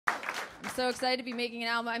so excited to be making an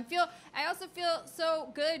album. I also feel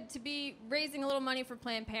so good to be raising a little money for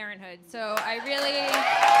Planned Parenthood. So I really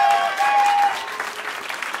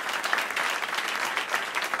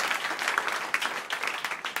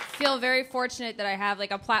feel very fortunate that I have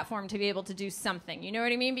like a platform to be able to do something. You know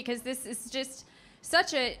what I mean? Because this is just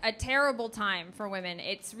such a terrible time for women.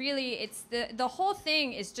 It's the whole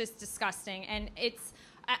thing is just disgusting, and it's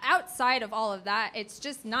outside of all of that, it's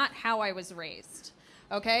just not how I was raised.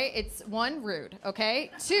 Okay? It's one, rude,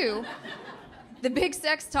 okay? Two, the big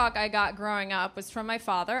sex talk I got growing up was from my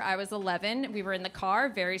father. I was 11. We were in the car,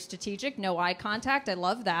 very strategic, no eye contact. I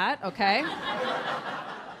love that, okay?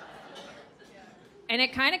 And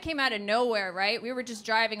it kind of came out of nowhere, right? We were just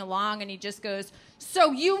driving along, and he just goes,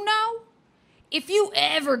 "So you know, if you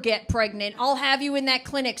ever get pregnant, I'll have you in that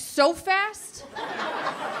clinic so fast,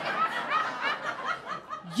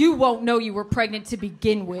 you won't know you were pregnant to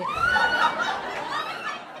begin with."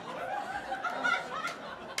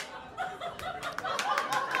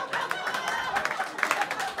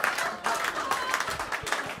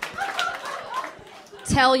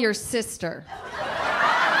 Tell your sister.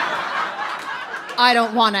 I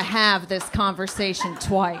don't want to have this conversation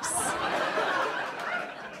twice.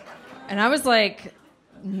 And I was like,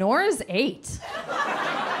 Nora's 8.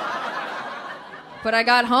 But I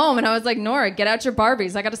got home and I was like, Nora, get out your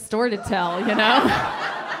Barbies. I got a story to tell, you know?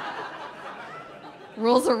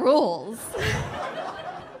 Rules are rules.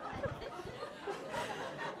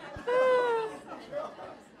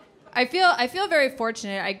 I feel very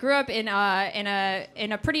fortunate. I grew up in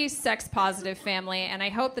a pretty sex positive family, and I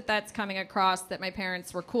hope that that's coming across, that my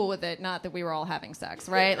parents were cool with it, not that we were all having sex,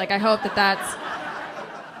 right? Like, I hope that that's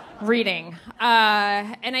reading.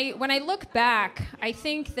 And when I look back, I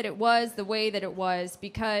think that it was the way that it was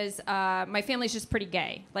because my family's just pretty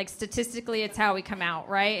gay. Like, statistically, it's how we come out,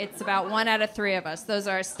 right? It's about 1 out of 3 of us. Those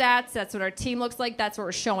are our stats. That's what our team looks like. That's what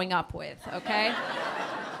we're showing up with, okay?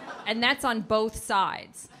 And that's on both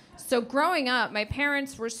sides. So growing up, my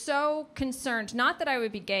parents were so concerned, not that I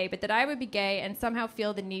would be gay, but that I would be gay and somehow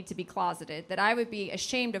feel the need to be closeted, that I would be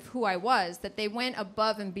ashamed of who I was, that they went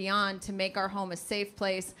above and beyond to make our home a safe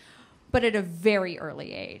place, but at a very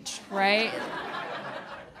early age, right?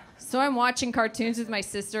 So I'm watching cartoons with my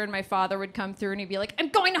sister, and my father would come through and he'd be like, "I'm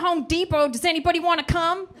going to Home Depot, does anybody want to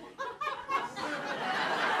come?"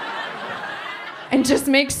 And just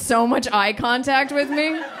make so much eye contact with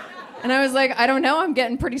me. And I was like, I don't know, I'm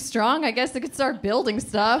getting pretty strong. I guess I could start building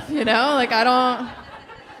stuff, you know? Like, I don't...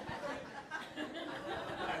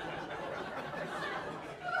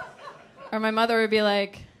 Or my mother would be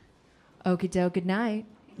like, "Okie doke, good night.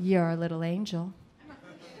 You're our little angel.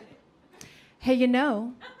 Hey, you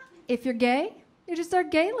know, if you're gay, you're just our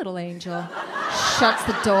gay little angel." Shuts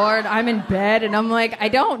the door, and I'm in bed, and I'm like, I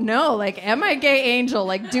don't know. Like, am I a gay angel?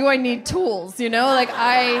 Like, do I need tools, you know? Like,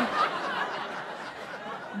 I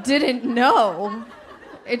didn't know.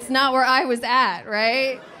 It's not where I was at,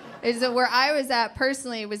 right? Is that where I was at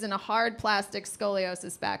personally was in a hard plastic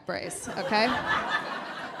scoliosis back brace, okay?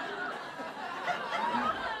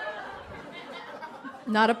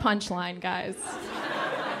 Not a punchline, guys.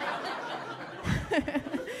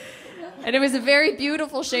 And it was a very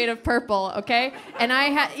beautiful shade of purple, okay? And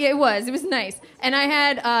it was nice. And I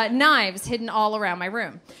had knives hidden all around my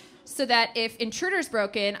room so that if intruders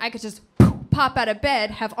broke in, I could just pop out of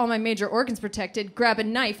bed, have all my major organs protected, grab a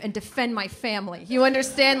knife, and defend my family. You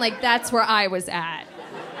understand? Like, that's where I was at.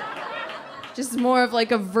 Just more of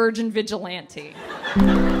like a virgin vigilante.